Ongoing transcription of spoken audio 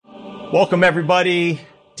Welcome, everybody.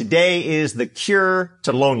 Today is the cure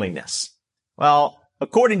to loneliness. Well,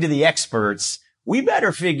 according to the experts, we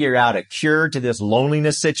better figure out a cure to this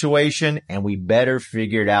loneliness situation, and we better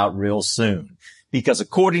figure it out real soon. Because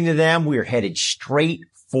according to them, we are headed straight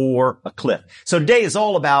for a cliff. So today is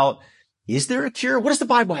all about, is there a cure? What does the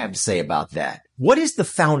Bible have to say about that? What is the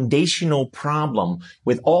foundational problem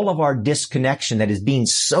with all of our disconnection that is being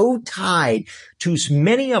so tied to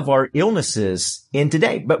many of our illnesses in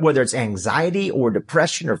today? But whether it's anxiety or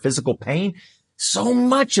depression or physical pain, so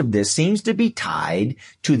much of this seems to be tied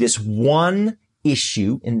to this one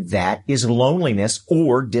issue, and that is loneliness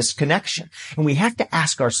or disconnection. And we have to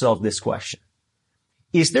ask ourselves this question.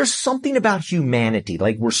 Is there something about humanity,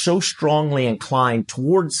 like we're so strongly inclined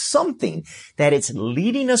towards something that it's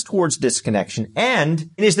leading us towards disconnection? And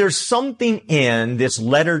is there something in this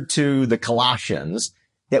letter to the Colossians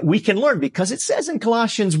that we can learn? Because it says in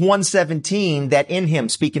Colossians 1:17 that in him,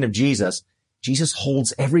 speaking of Jesus, Jesus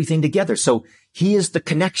holds everything together. So he is the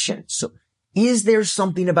connection. So is there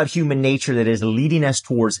something about human nature that is leading us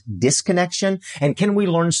towards disconnection? And can we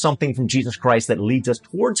learn something from Jesus Christ that leads us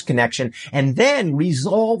towards connection and then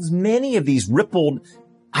resolves many of these rippled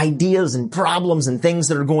ideas and problems and things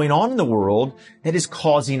that are going on in the world that is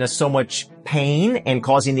causing us so much pain and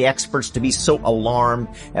causing the experts to be so alarmed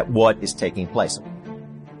at what is taking place?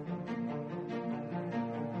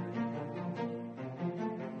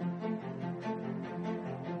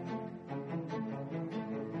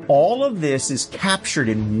 All of this is captured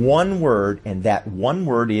in one word, and that one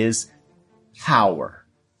word is power.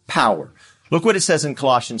 Power. Look what it says in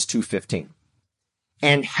Colossians 2:15.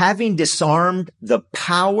 And having disarmed the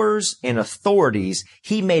powers and authorities,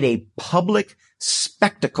 he made a public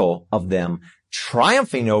spectacle of them,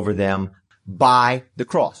 triumphing over them by the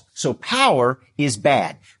cross. So power is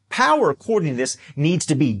bad. Power, according to this, needs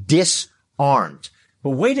to be disarmed. But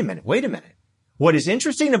wait a minute. What is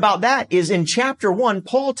interesting about that is in chapter 1,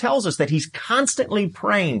 Paul tells us that he's constantly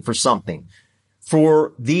praying for something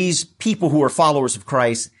for these people who are followers of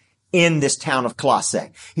Christ in this town of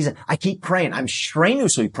Colossae. He said, I keep praying. I'm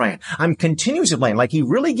strenuously praying. I'm continuously praying. Like he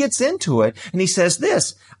really gets into it. And he says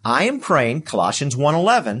this, I am praying, Colossians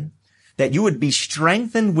 1:11, that you would be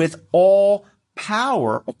strengthened with all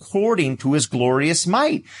power according to his glorious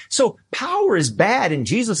might. So power is bad and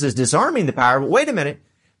Jesus is disarming the power. But wait a minute.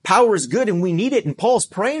 Power is good and we need it. And Paul's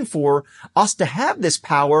praying for us to have this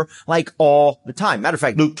power like all the time. Matter of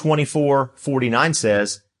fact, Luke 24:49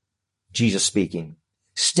 says, Jesus speaking,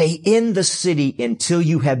 stay in the city until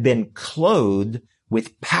you have been clothed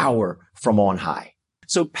with power from on high.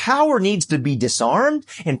 So power needs to be disarmed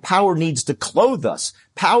and power needs to clothe us.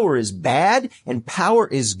 Power is bad and power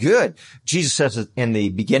is good. Jesus says in the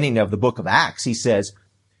beginning of the book of Acts, he says,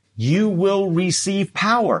 you will receive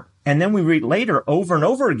power. And then we read later over and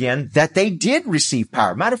over again that they did receive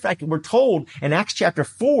power. Matter of fact, we're told in Acts chapter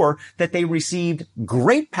 4 that they received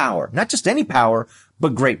great power. Not just any power,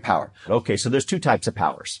 but great power. Okay, so there's two types of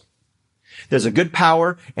powers. There's a good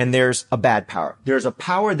power and there's a bad power. There's a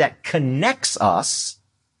power that connects us,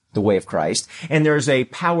 the way of Christ, and there's a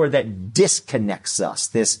power that disconnects us,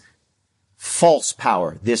 this false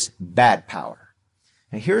power, this bad power.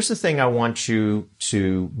 And here's the thing I want you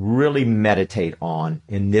to really meditate on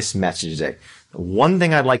in this message today. The one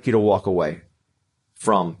thing I'd like you to walk away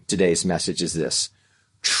from today's message is this.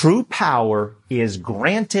 True power is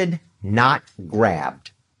granted, not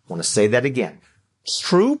grabbed. I want to say that again.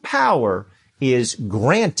 True power is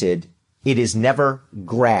granted. It is never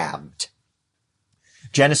grabbed.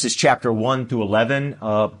 Genesis chapter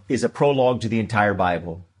 1-11 is a prologue to the entire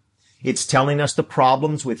Bible. It's telling us the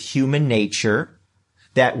problems with human nature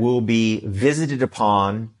that will be visited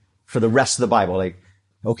upon for the rest of the Bible. Like,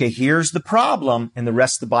 okay, here's the problem, and the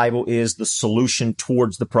rest of the Bible is the solution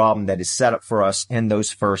towards the problem that is set up for us in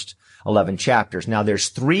those first 11 chapters. Now, there's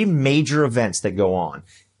three major events that go on.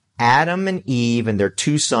 Adam and Eve and their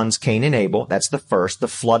two sons, Cain and Abel, that's the first. The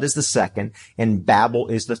flood is the second, and Babel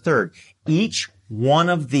is the third. Each one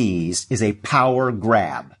of these is a power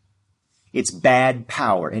grab. It's bad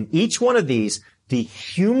power. And each one of these, the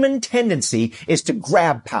human tendency is to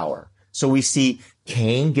grab power. So we see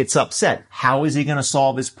Cain gets upset. How is he going to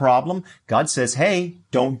solve his problem? God says, hey,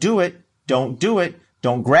 don't do it. Don't do it.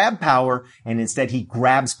 Don't grab power. And instead he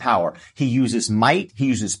grabs power. He uses might. He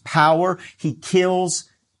uses power. He kills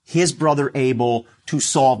his brother Abel to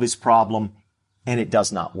solve his problem. And it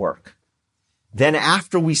does not work. Then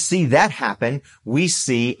after we see that happen, we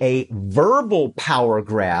see a verbal power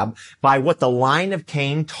grab by what the line of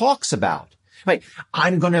Cain talks about. Like,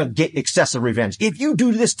 I'm going to get excessive revenge. If you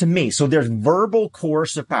do this to me. So there's verbal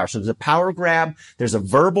coercive power. So there's a power grab. There's a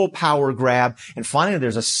verbal power grab. And finally,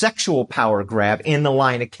 there's a sexual power grab in the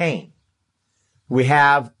line of Cain. We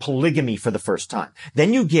have polygamy for the first time.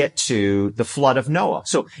 Then you get to the flood of Noah.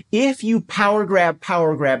 So if you power grab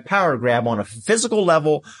on a physical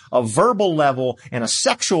level, a verbal level, and a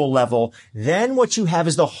sexual level, then what you have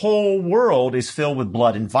is the whole world is filled with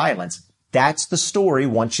blood and violence. That's the story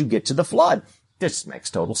once you get to the flood. This makes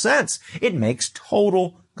total sense. It makes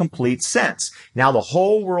total, complete sense. Now the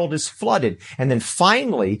whole world is flooded. And then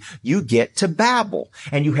finally, you get to Babel.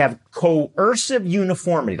 And you have coercive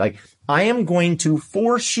uniformity. Like, I am going to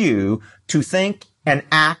force you to think and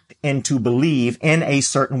act and to believe in a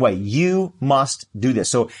certain way. You must do this.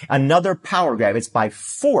 So another power grab. It's by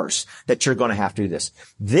force that you're going to have to do this.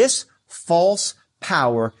 This false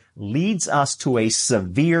power leads us to a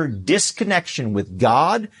severe disconnection with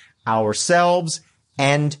God, ourselves,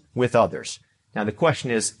 and with others. Now the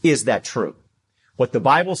question is that true? What the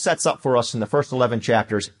Bible sets up for us in the first 11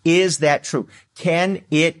 chapters, is that true? Can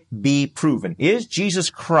it be proven? Is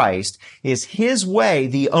Jesus Christ, is his way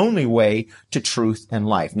the only way to truth and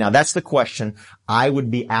life? Now that's the question I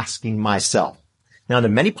would be asking myself. Now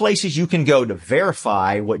there are many places you can go to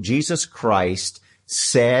verify what Jesus Christ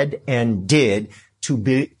said and did to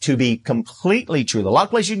be completely true. There are a lot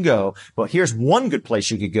of places you can go, but here's one good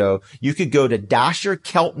place you could go. You could go to Dasher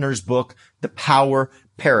Keltner's book, The Power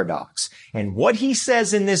Paradox. And what he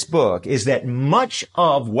says in this book is that much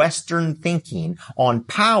of Western thinking on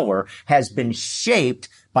power has been shaped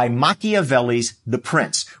by Machiavelli's The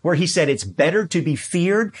Prince, where he said it's better to be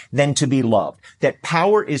feared than to be loved, that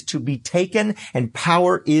power is to be taken and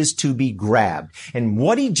power is to be grabbed. And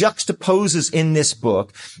what he juxtaposes in this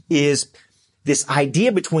book is this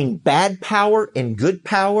idea between bad power and good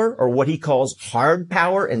power, or what he calls hard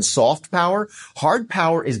power and soft power. Hard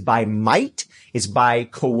power is by might, it's by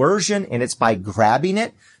coercion, and it's by grabbing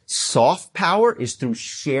it. Soft power is through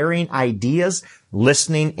sharing ideas,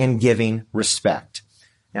 listening, and giving respect.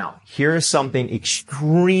 Now, here is something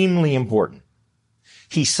extremely important.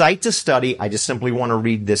 He cites a study. I just simply want to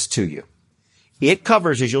read this to you. It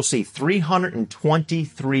covers, as you'll see,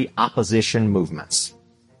 323 opposition movements.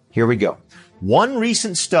 Here we go. One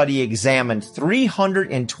recent study examined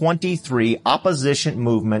 323 opposition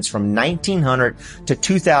movements from 1900 to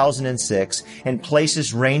 2006 in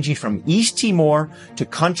places ranging from East Timor to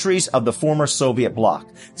countries of the former Soviet bloc.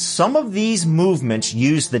 Some of these movements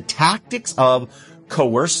used the tactics of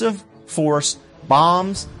coercive force,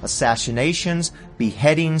 bombs, assassinations,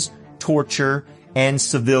 beheadings, torture, and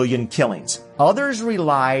civilian killings. Others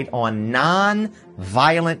relied on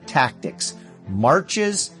non-violent tactics,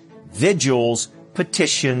 marches, vigils,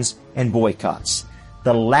 petitions, and boycotts.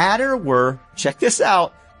 The latter were, check this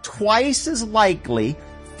out, twice as likely,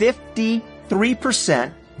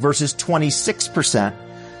 53% versus 26%,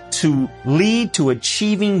 to lead to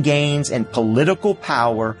achieving gains and political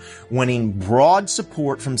power, winning broad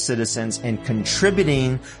support from citizens, and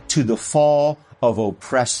contributing to the fall of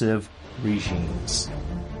oppressive regimes.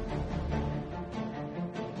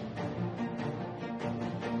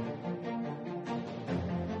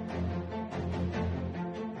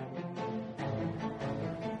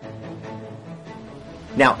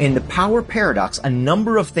 Now, in the power paradox, a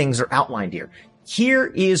number of things are outlined here. Here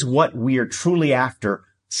is what we are truly after.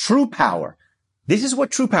 True power. This is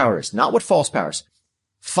what true power is, not what false power is.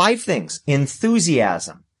 5 things.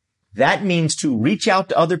 Enthusiasm. That means to reach out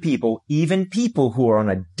to other people, even people who are on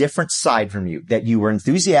a different side from you, that you are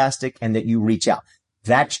enthusiastic and that you reach out.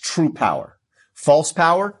 That's true power. False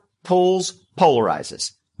power pulls,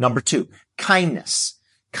 polarizes. Number 2, kindness.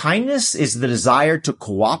 Kindness is the desire to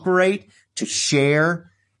cooperate, to share,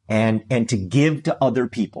 and to give to other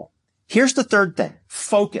people. Here's the third thing.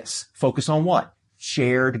 Focus. Focus on what?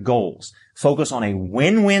 Shared goals. Focus on a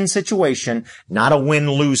win-win situation, not a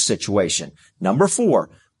win-lose situation. Number 4,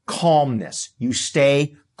 calmness. You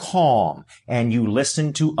stay calm and you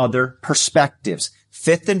listen to other perspectives.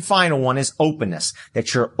 5th and final one is openness,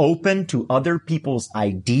 that you're open to other people's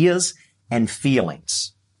ideas and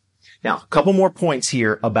feelings. Now, a couple more points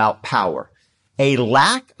here about power. A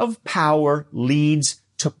lack of power leads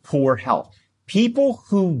to poor health. People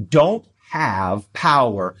who don't have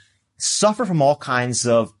power suffer from all kinds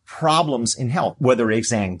of problems in health, whether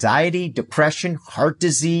it's anxiety, depression, heart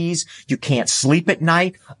disease, you can't sleep at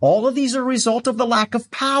night. All of these are a result of the lack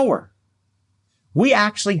of power. We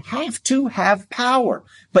actually have to have power,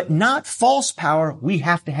 but not false power. We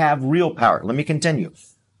have to have real power. Let me continue.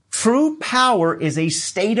 True power is a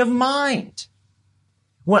state of mind.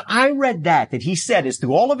 When I read that he said is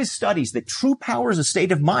through all of his studies that true power is a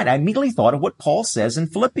state of mind, I immediately thought of what Paul says in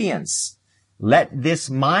Philippians. Let this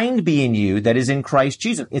mind be in you that is in Christ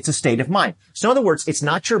Jesus. It's a state of mind. So in other words, it's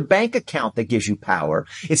not your bank account that gives you power.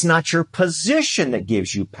 It's not your position that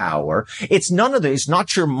gives you power. It's none of this. It's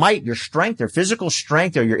not your might, your strength, your physical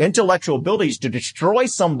strength, or your intellectual abilities to destroy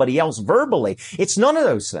somebody else verbally. It's none of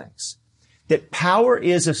those things. That power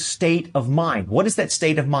is a state of mind. What is that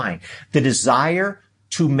state of mind? The desire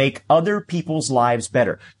to make other people's lives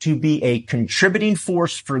better, to be a contributing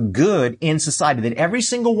force for good in society, that every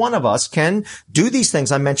single one of us can do these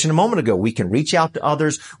things I mentioned a moment ago. We can reach out to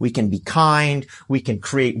others. We can be kind. We can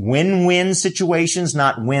create win-win situations,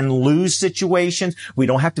 not win-lose situations. We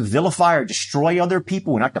don't have to vilify or destroy other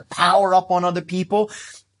people. We don't have to power up on other people.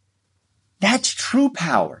 That's true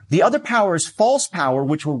power. The other power is false power,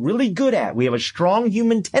 which we're really good at. We have a strong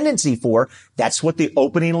human tendency for. That's what the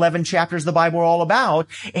opening 11 chapters of the Bible are all about.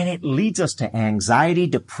 And it leads us to anxiety,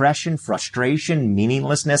 depression, frustration,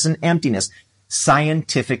 meaninglessness, and emptiness.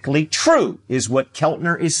 Scientifically true is what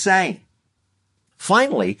Keltner is saying.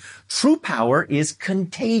 Finally, true power is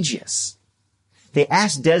contagious. They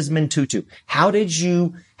asked Desmond Tutu, how did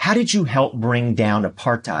you help bring down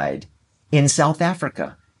apartheid in South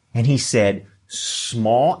Africa? And he said,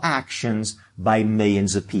 small actions by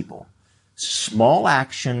millions of people. Small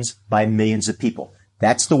actions by millions of people.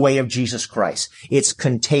 That's the way of Jesus Christ. It's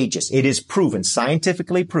contagious. It is proven,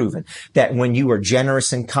 scientifically proven, that when you are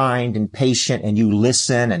generous and kind and patient and you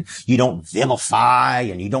listen and you don't vilify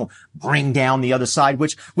and you don't bring down the other side,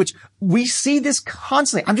 which we see this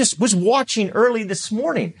constantly. Was watching early this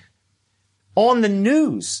morning on the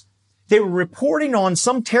news. They were reporting on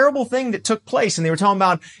some terrible thing that took place, and they were talking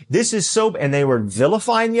about this is so, and they were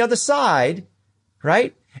vilifying the other side,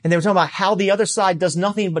 right? And they were talking about how the other side does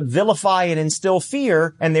nothing but vilify and instill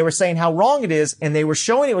fear, and they were saying how wrong it is, and they were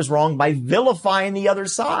showing it was wrong by vilifying the other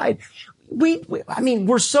side.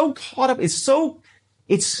 We're so caught up. It's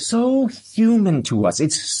so human to us.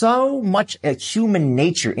 It's so much a human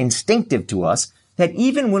nature, instinctive to us, that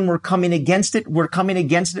even when we're coming against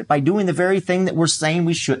it by doing the very thing that we're saying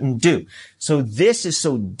we shouldn't do. So this is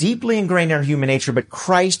so deeply ingrained in our human nature, but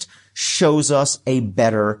Christ shows us a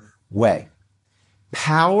better way.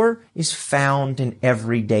 Power is found in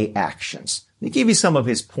everyday actions. Let me give you some of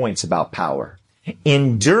his points about power.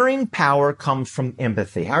 Enduring power comes from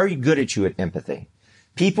empathy. How are you good at empathy?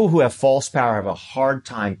 People who have false power have a hard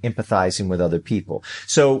time empathizing with other people.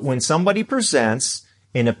 So when somebody presents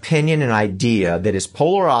an opinion, an idea that is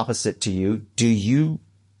polar opposite to you, do you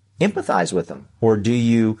empathize with them? Or do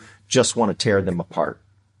you just want to tear them apart?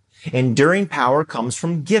 Enduring power comes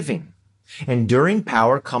from giving. Enduring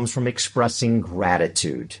power comes from expressing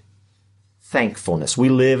gratitude, thankfulness. We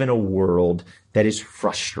live in a world that is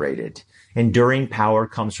frustrated. Enduring power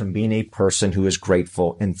comes from being a person who is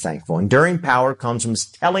grateful and thankful. Enduring power comes from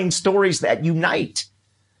telling stories that unite.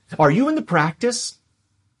 Are you in the practice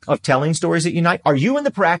of telling stories that unite? Are you in the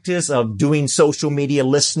practice of doing social media,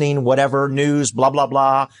 listening, whatever, news, blah, blah,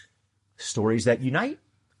 blah, stories that unite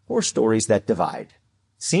or stories that divide?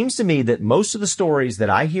 Seems to me that most of the stories that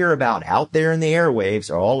I hear about out there in the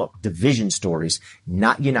airwaves are all division stories,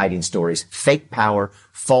 not uniting stories. Fake power,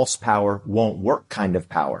 false power, won't work kind of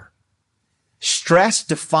power. Stress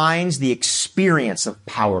defines the experience of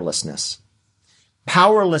powerlessness.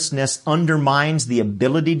 Powerlessness undermines the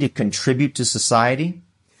ability to contribute to society.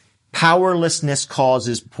 Powerlessness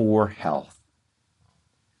causes poor health.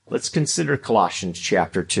 Let's consider Colossians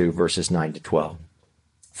chapter 2, verses 9 to 12.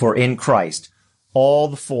 For in Christ, all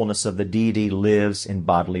the fullness of the deity lives in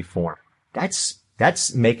bodily form.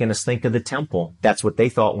 That's making us think of the temple. That's what they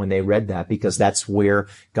thought when they read that, because that's where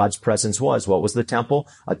God's presence was. What was the temple?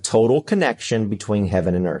 A total connection between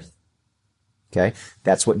heaven and earth. Okay?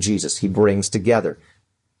 That's what he brings together.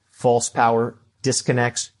 False power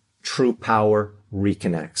disconnects, true power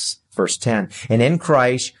reconnects. Verse 10, and in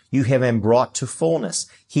Christ you have been brought to fullness.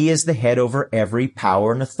 He is the head over every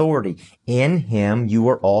power and authority. In him you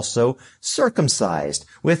are also circumcised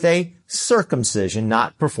with a circumcision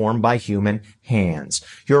not performed by human hands.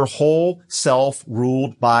 Your whole self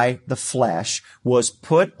ruled by the flesh was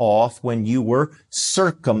put off when you were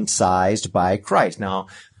circumcised by Christ. Now,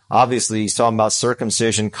 obviously, he's talking about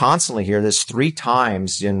circumcision constantly here. There's 3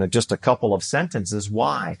 times in just a couple of sentences.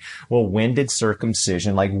 Why? Well, when did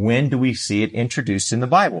circumcision, when do we see it introduced in the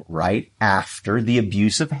Bible? Right after the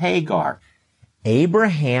abuse of Hagar.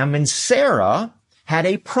 Abraham and Sarah had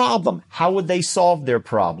a problem. How would they solve their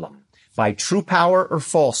problem? By true power or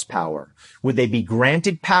false power? Would they be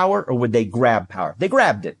granted power or would they grab power? They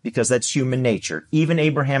grabbed it because that's human nature, even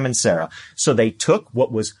Abraham and Sarah. So they took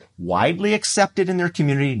what was widely accepted in their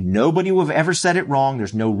community. Nobody would have ever said it wrong.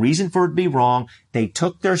 There's no reason for it to be wrong. They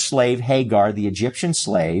took their slave, Hagar, the Egyptian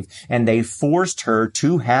slave, and they forced her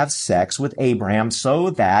to have sex with Abraham so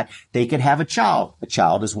that they could have a child. A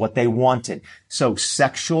child is what they wanted. So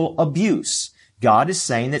sexual abuse. God is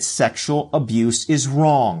saying that sexual abuse is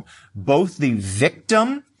wrong. Both the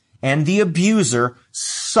victim and the abuser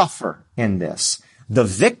suffer in this. The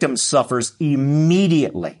victim suffers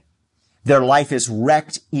immediately. Their life is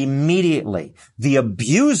wrecked immediately. The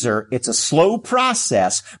abuser, it's a slow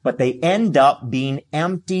process, but they end up being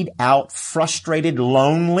emptied out, frustrated,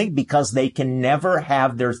 lonely, because they can never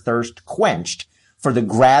have their thirst quenched for the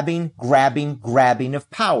grabbing of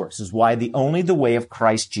power. This is why only the way of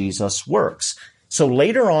Christ Jesus works. So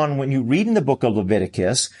later on, when you read in the book of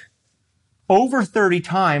Leviticus, over 30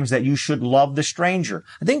 times that you should love the stranger.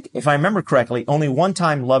 I think, if I remember correctly, only one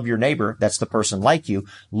time love your neighbor, that's the person like you.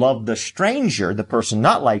 Love the stranger, the person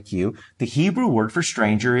not like you. The Hebrew word for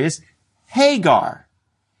stranger is Hagar.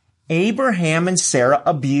 Abraham and Sarah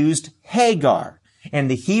abused Hagar.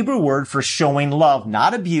 And the Hebrew word for showing love,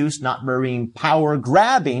 not abuse, not being power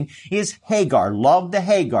grabbing, is Hagar. Love the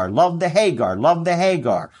Hagar, love the Hagar, love the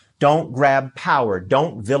Hagar. Don't grab power.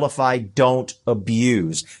 Don't vilify. Don't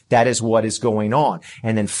abuse. That is what is going on.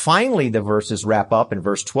 And then finally, the verses wrap up in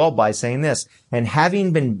verse 12 by saying this, and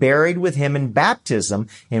having been buried with him in baptism,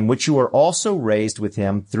 in which you are also raised with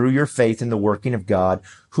him through your faith in the working of God,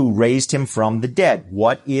 who raised him from the dead.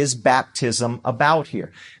 What is baptism about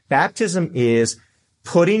here? Baptism is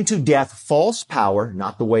putting to death false power,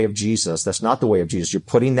 not the way of Jesus. That's not the way of Jesus. You're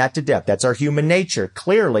putting that to death. That's our human nature.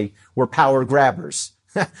 Clearly, we're power grabbers.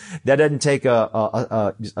 That doesn't take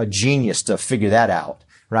a genius to figure that out,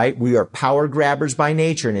 right? We are power grabbers by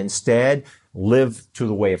nature and instead live to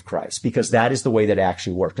the way of Christ because that is the way that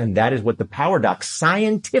actually works. And that is what the Power Doc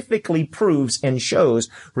scientifically proves and shows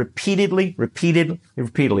repeatedly.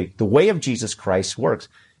 The way of Jesus Christ works.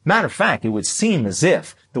 Matter of fact, it would seem as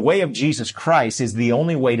if the way of Jesus Christ is the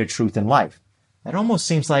only way to truth and life. That almost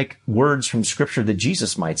seems like words from Scripture that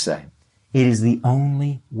Jesus might say. It is the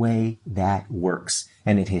only way that works,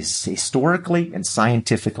 and it is historically and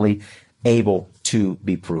scientifically able to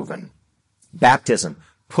be proven. Baptism,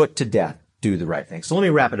 put to death, do the right thing. So let me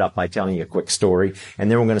wrap it up by telling you a quick story, and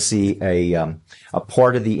then we're going to see a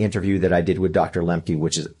part of the interview that I did with Dr. Lemke,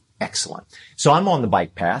 which is excellent. So I'm on the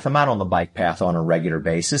bike path. I'm out on the bike path on a regular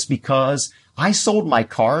basis because I sold my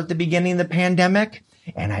car at the beginning of the pandemic,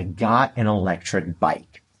 and I got an electric bike.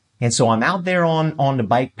 And so I'm out there on the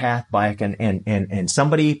bike path and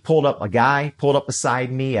somebody a guy pulled up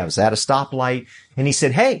beside me. I was at a stoplight and he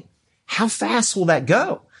said, "Hey, how fast will that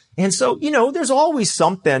go?" And so, there's always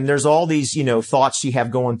something, there's all these, thoughts you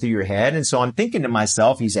have going through your head. And so I'm thinking to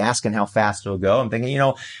myself, he's asking how fast it'll go. I'm thinking,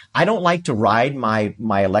 I don't like to ride my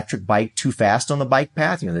electric bike too fast on the bike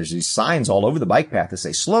path. There's these signs all over the bike path that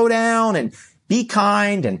say slow down and be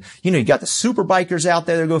kind. And, you got the super bikers out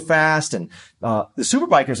there that go fast. And, the super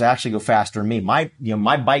bikers actually go faster than me.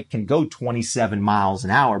 My bike can go 27 miles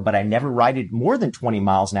an hour, but I never ride it more than 20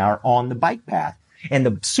 miles an hour on the bike path. And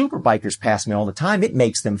the super bikers pass me all the time. It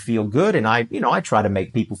makes them feel good. And I try to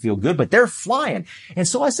make people feel good, but they're flying. And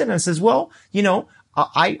so I said, and I says, well,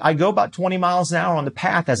 I go about 20 miles an hour on the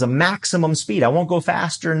path as a maximum speed. I won't go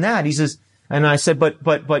faster than that. He says, and I said, but,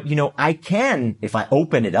 I can, if I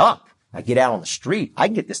open it up, I get out on the street, I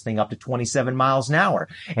can get this thing up to 27 miles an hour.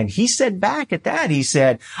 And he said back at that, he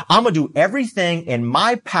said, I'm going to do everything in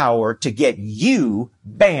my power to get you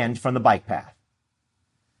banned from the bike path.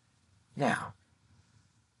 Now,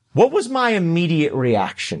 what was my immediate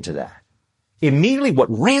reaction to that? Immediately, what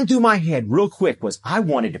ran through my head real quick was I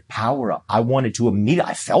wanted to power up. I wanted to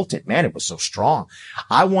I felt it, man. It was so strong.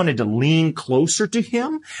 I wanted to lean closer to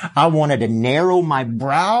him. I wanted to narrow my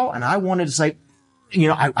brow and I wanted to say,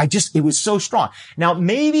 it was so strong. Now,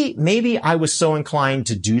 maybe I was so inclined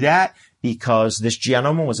to do that because this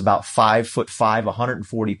gentleman was about 5'5",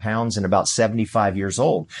 140 pounds and about 75 years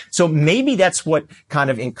old. So maybe that's what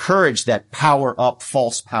kind of encouraged that power up,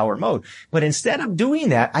 false power mode. But instead of doing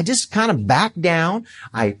that, I just kind of backed down.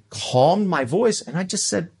 I calmed my voice and I just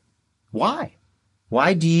said, why?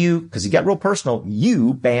 Why do you, because he got real personal,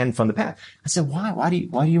 you banned from the path. I said, why? Why do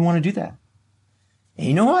you want to do that? And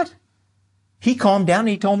you know what? He calmed down and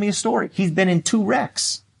he told me a story. He's been in 2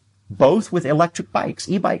 wrecks, both with electric bikes,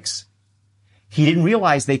 e-bikes. He didn't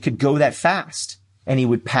realize they could go that fast. And he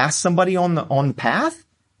would pass somebody on the path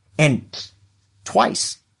and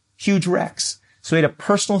twice, huge wrecks. So he had a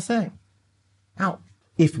personal thing. Now,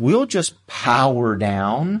 if we'll just power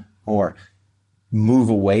down or move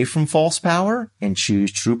away from false power and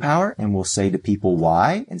choose true power, and we'll say to people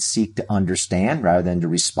why and seek to understand rather than to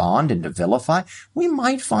respond and to vilify, we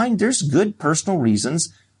might find there's good personal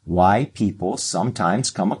reasons why people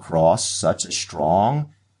sometimes come across such a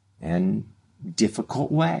strong and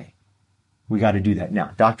difficult way. We got to do that.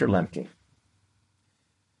 Now, Dr. Lemke,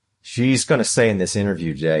 she's going to say in this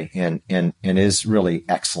interview today, and is really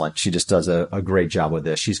excellent. She just does a great job with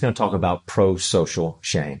this. She's going to talk about pro-social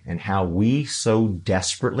shame and how we so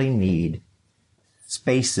desperately need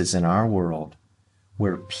spaces in our world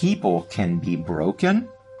where people can be broken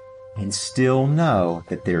and still know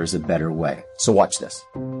that there is a better way. So watch this.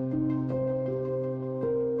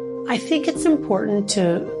 I think it's important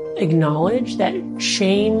to acknowledge that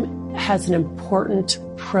shame has an important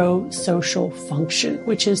pro-social function,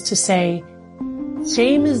 which is to say,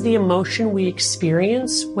 shame is the emotion we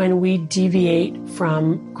experience when we deviate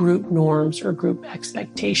from group norms or group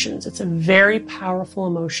expectations. It's a very powerful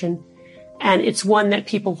emotion, and it's one that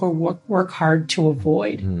people will work hard to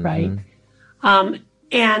avoid, right?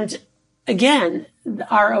 And again,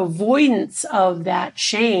 our avoidance of that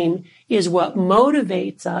shame is what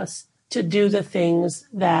motivates us to do the things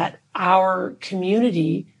that our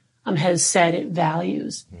community has said it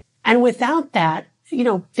values. And without that,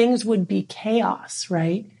 things would be chaos,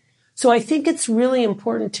 right? So I think it's really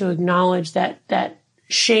important to acknowledge that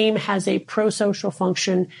shame has a pro-social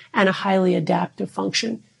function and a highly adaptive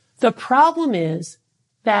function. The problem is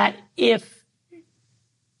that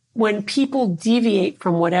when people deviate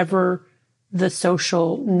from whatever the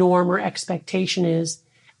social norm or expectation is,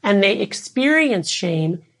 and they experience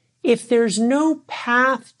shame, if there's no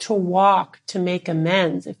path to walk to make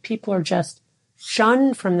amends, if people are just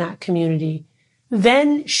shunned from that community,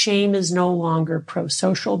 then shame is no longer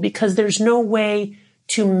pro-social because there's no way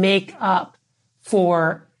to make up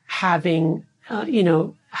for having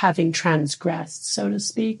transgressed, so to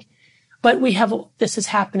speak. But this is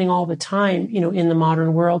happening all the time, in the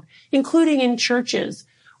modern world, including in churches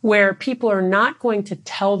where people are not going to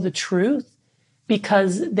tell the truth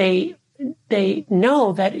because they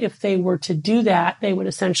know that if they were to do that, they would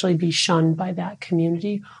essentially be shunned by that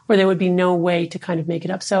community, or there would be no way to kind of make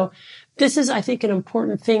it up. So this is, I think, an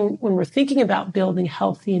important thing when we're thinking about building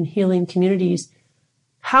healthy and healing communities.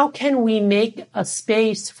 How can we make a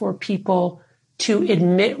space for people to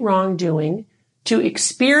admit wrongdoing, to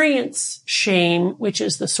experience shame, which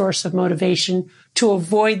is the source of motivation, to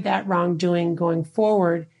avoid that wrongdoing going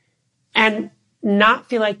forward, and not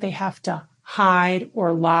feel like they have to hide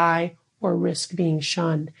or lie or risk being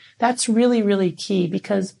shunned? That's really, really key,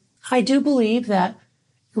 because I do believe that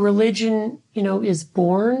religion, is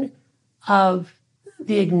born of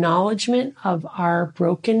the acknowledgement of our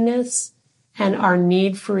brokenness and our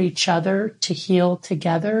need for each other to heal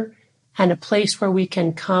together, and a place where we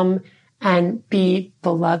can come and be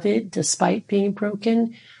beloved despite being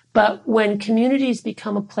broken. But when communities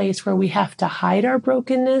become a place where we have to hide our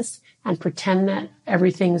brokenness and pretend that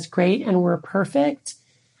everything's great and we're perfect,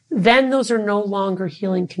 then those are no longer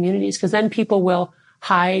healing communities, because then people will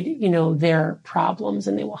hide, their problems,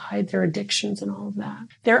 and they will hide their addictions and all of that.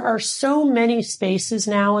 There are so many spaces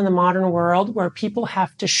now in the modern world where people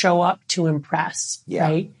have to show up to impress,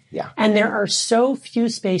 right? Yeah. And there are so few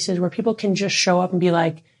spaces where people can just show up and be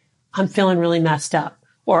like, I'm feeling really messed up,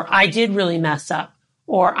 or I did really mess up,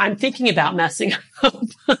 or I'm thinking about messing up,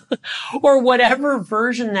 or whatever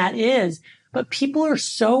version that is. But people are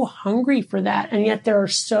so hungry for that, and yet there are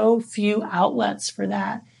so few outlets for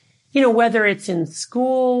that. Whether it's in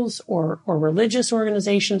schools or religious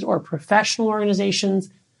organizations or professional organizations.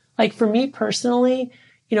 Like for me personally,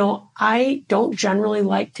 I don't generally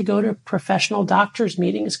like to go to professional doctors'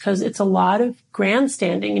 meetings because it's a lot of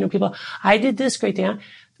grandstanding. People, I did this great thing.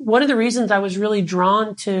 One of the reasons I was really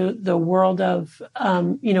drawn to the world of,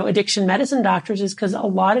 addiction medicine doctors is because a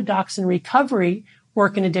lot of docs in recovery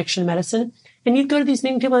work in addiction medicine. And you'd go to these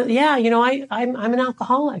meetings, people, I'm an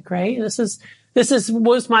alcoholic, right? And this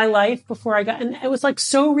was my life before and it was like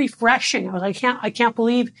so refreshing. I was like, I can't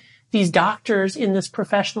believe these doctors in this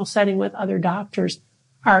professional setting with other doctors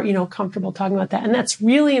are, comfortable talking about that. And that's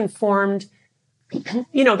really informed,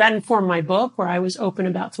 that informed my book, where I was open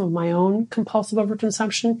about some of my own compulsive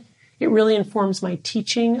overconsumption. It really informs my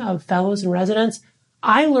teaching of fellows and residents.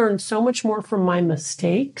 I learned so much more from my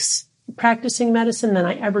mistakes practicing medicine than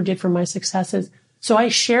I ever did from my successes. So I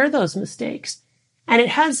share those mistakes. And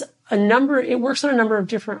it works on a number of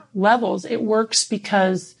different levels. It works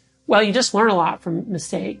because, you just learn a lot from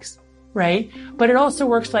mistakes, right? But it also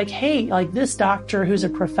works like, hey, like this doctor who's a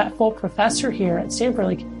full professor here at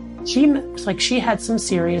Stanford, she had some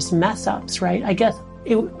serious mess ups, right? I guess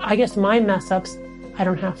I guess my mess ups, I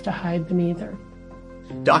don't have to hide them either.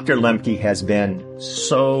 Dr. Lemke has been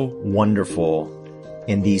so wonderful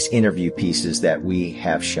in these interview pieces that we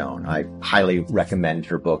have shown. I highly recommend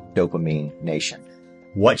her book, Dopamine Nation.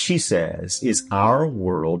 What she says is our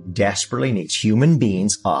world desperately needs human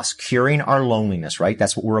beings, us, curing our loneliness, right?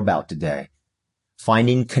 That's what we're about today.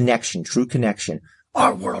 Finding connection, true connection.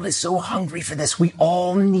 Our world is so hungry for this. We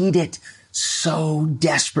all need it so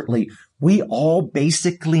desperately. We all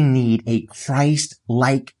basically need a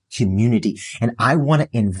Christ-like community. And I want to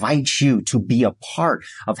invite you to be a part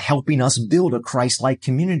of helping us build a Christ-like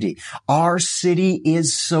community. Our city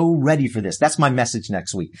is so ready for this. That's my message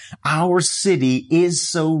next week. Our city is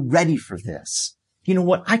so ready for this. You know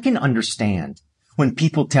what? I can understand when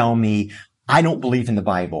people tell me I don't believe in the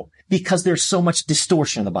Bible because there's so much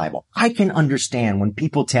distortion in the Bible. I can understand when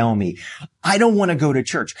people tell me I don't want to go to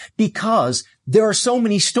church because there are so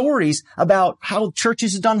many stories about how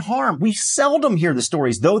churches have done harm. We seldom hear the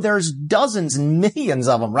stories, though there's dozens and millions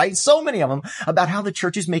of them, right? So many of them about how the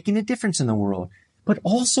church is making a difference in the world. But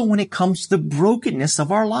also when it comes to the brokenness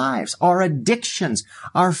of our lives, our addictions,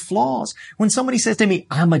 our flaws. When somebody says to me,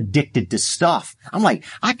 I'm addicted to stuff, I'm like,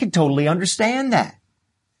 I can totally understand that.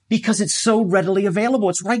 Because it's so readily available.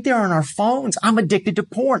 It's right there on our phones. I'm addicted to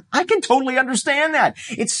porn. I can totally understand that.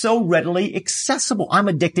 It's so readily accessible. I'm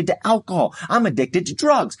addicted to alcohol. I'm addicted to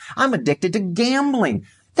drugs. I'm addicted to gambling.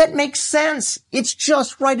 That makes sense. It's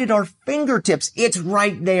just right at our fingertips. It's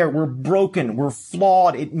right there. We're broken. We're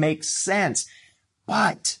flawed. It makes sense.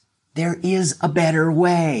 But there is a better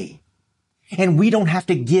way. And we don't have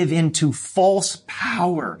to give in to false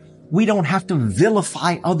power. We don't have to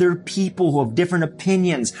vilify other people who have different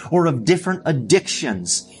opinions or of different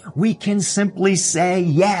addictions. We can simply say,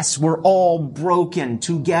 yes, we're all broken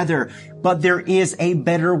together, but there is a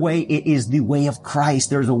better way. It is the way of Christ.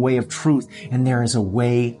 There's a way of truth, and there is a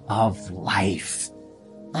way of life.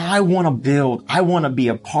 I want to be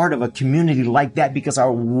a part of a community like that because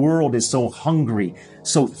our world is so hungry,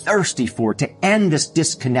 so thirsty for it, to end this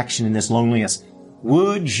disconnection and this loneliness.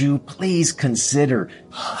 Would you please consider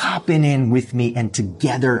hopping in with me, and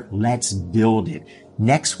together let's build it.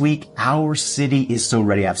 Next week, our city is so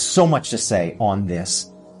ready. I have so much to say on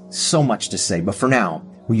this, so much to say. But for now,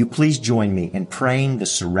 will you please join me in praying the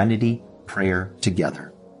serenity prayer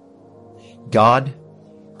together? God,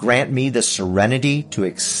 grant me the serenity to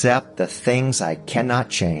accept the things I cannot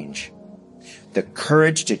change, the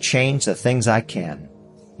courage to change the things I can,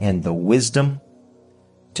 and the wisdom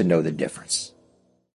to know the difference.